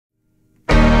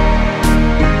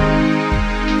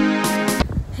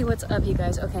what's up, you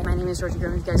guys? Okay, my name is Georgi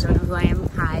Grimm. You guys don't know who I am.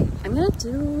 Hi. I'm gonna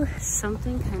do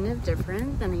something kind of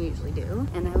different than I usually do.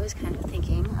 And I was kind of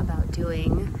thinking about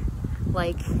doing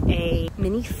like a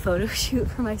mini photo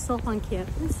shoot for myself on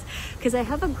campus because I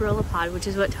have a Gorilla Pod, which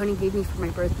is what Tony gave me for my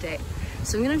birthday.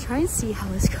 So I'm gonna try and see how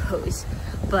this goes.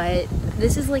 But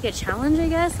this is like a challenge, I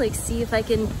guess. Like, see if I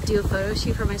can do a photo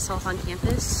shoot for myself on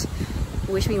campus.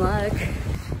 Wish me luck.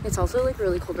 It's also like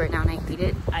really cold right now and I hate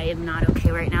it. I am not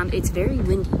okay right now. It's very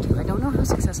windy too. I don't know how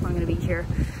successful I'm gonna be here.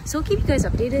 So I'll keep you guys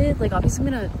updated. Like, obviously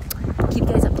I'm gonna keep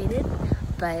you guys updated,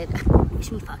 but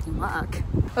wish me fucking luck.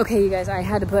 Okay, you guys, I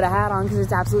had to put a hat on because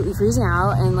it's absolutely freezing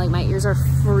out and like my ears are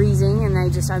freezing and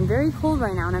I'm very cold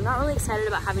right now and I'm not really excited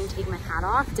about having to take my hat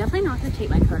off. Definitely not gonna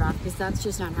take my coat off because that's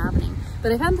just not happening.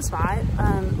 But I found the spot.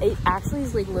 It actually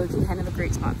is like low-key kind of a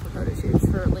great spot for photo shoots,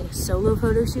 for like a solo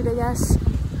photo shoot, I guess.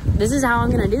 This is how I'm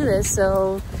gonna do this,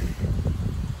 so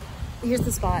here's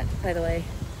the spot, by the way.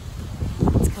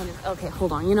 It's kind of, okay,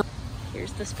 hold on, you know,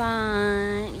 here's the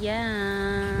spot,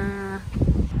 yeah.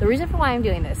 The reason for why I'm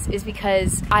doing this is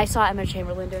because I saw Emma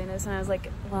Chamberlain doing this and I was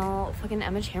like, well, fucking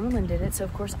Emma Chamberlain did it, so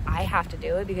of course I have to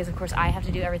do it because of course I have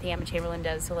to do everything Emma Chamberlain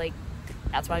does, so like,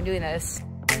 that's why I'm doing this.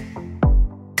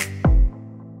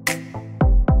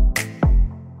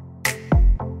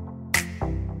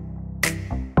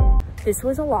 This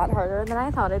was a lot harder than I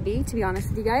thought it'd be, to be honest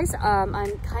with you guys.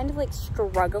 I'm kind of like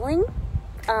struggling.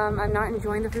 I'm not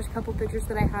enjoying the first couple pictures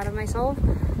that I had of myself.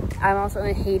 I'm also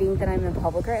hating that I'm in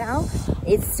public right now.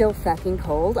 It's still fucking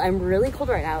cold. I'm really cold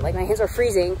right now. Like, my hands are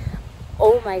freezing.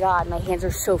 Oh my God, my hands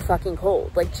are so fucking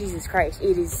cold. Like, Jesus Christ,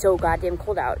 it is so goddamn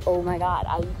cold out. Oh my God,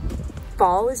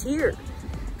 fall is here.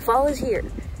 Fall is here.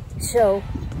 So,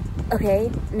 okay,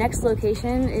 next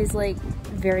location is like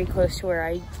very close to where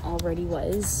I already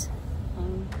was.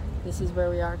 This is where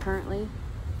we are currently.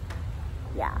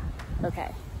 Yeah,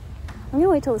 okay. I'm gonna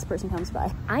wait till this person comes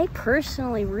by. I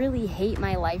personally really hate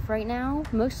my life right now,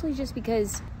 mostly just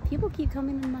because people keep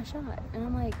coming in my shot. And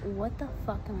I'm like, what the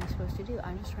fuck am I supposed to do?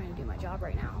 I'm just trying to do my job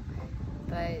right now.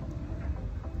 But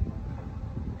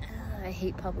I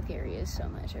hate public areas so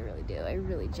much, I really do. I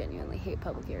really genuinely hate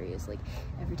public areas. Like,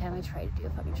 every time I try to do a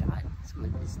fucking shot,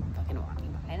 someone is fucking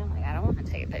walking by and I'm like, I don't want to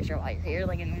take a picture while you're here.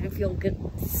 Like, I'm gonna feel good.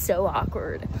 So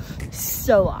awkward.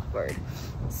 So awkward.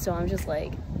 So I'm just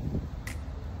like,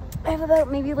 I have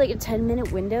about maybe like a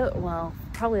 10-minute window. Well,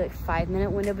 probably like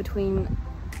 5-minute window between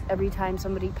every time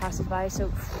somebody passes by.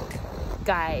 So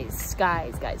guys.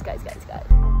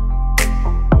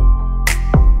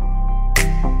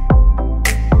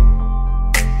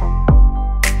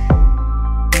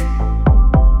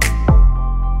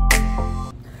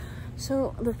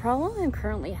 So the problem I'm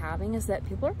currently having is that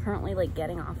people are currently like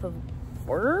getting off of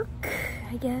work,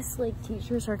 I guess. Like,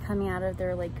 teachers are coming out of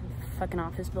their like fucking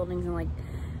office buildings and like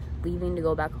leaving to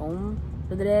go back home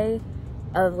for the day,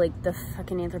 of like the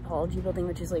fucking anthropology building,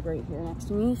 which is like right here next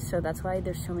to me. So that's why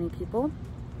there's so many people.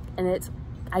 And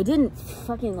I didn't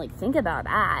fucking like think about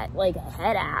that like a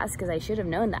head ass, because I should have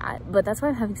known that, but that's why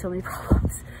I'm having so many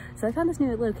problems. So I found this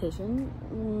new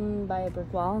location by a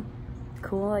brick wall.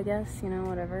 Cool, I guess, you know,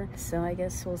 whatever. So I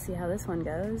guess we'll see how this one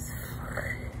goes.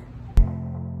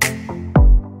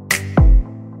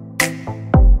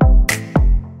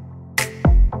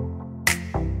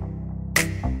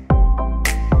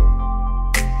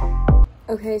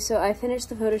 Okay, so I finished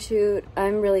the photo shoot.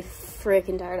 I'm really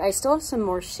freaking tired. I still have some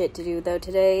more shit to do though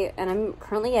today, and I'm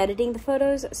currently editing the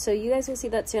photos, so you guys will see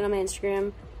that soon on my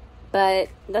Instagram. But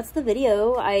that's the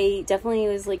video. I definitely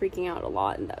was like freaking out a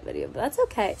lot in that video, but that's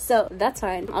okay. So that's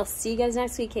fine. I'll see you guys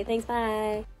next week. Okay, thanks,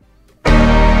 bye.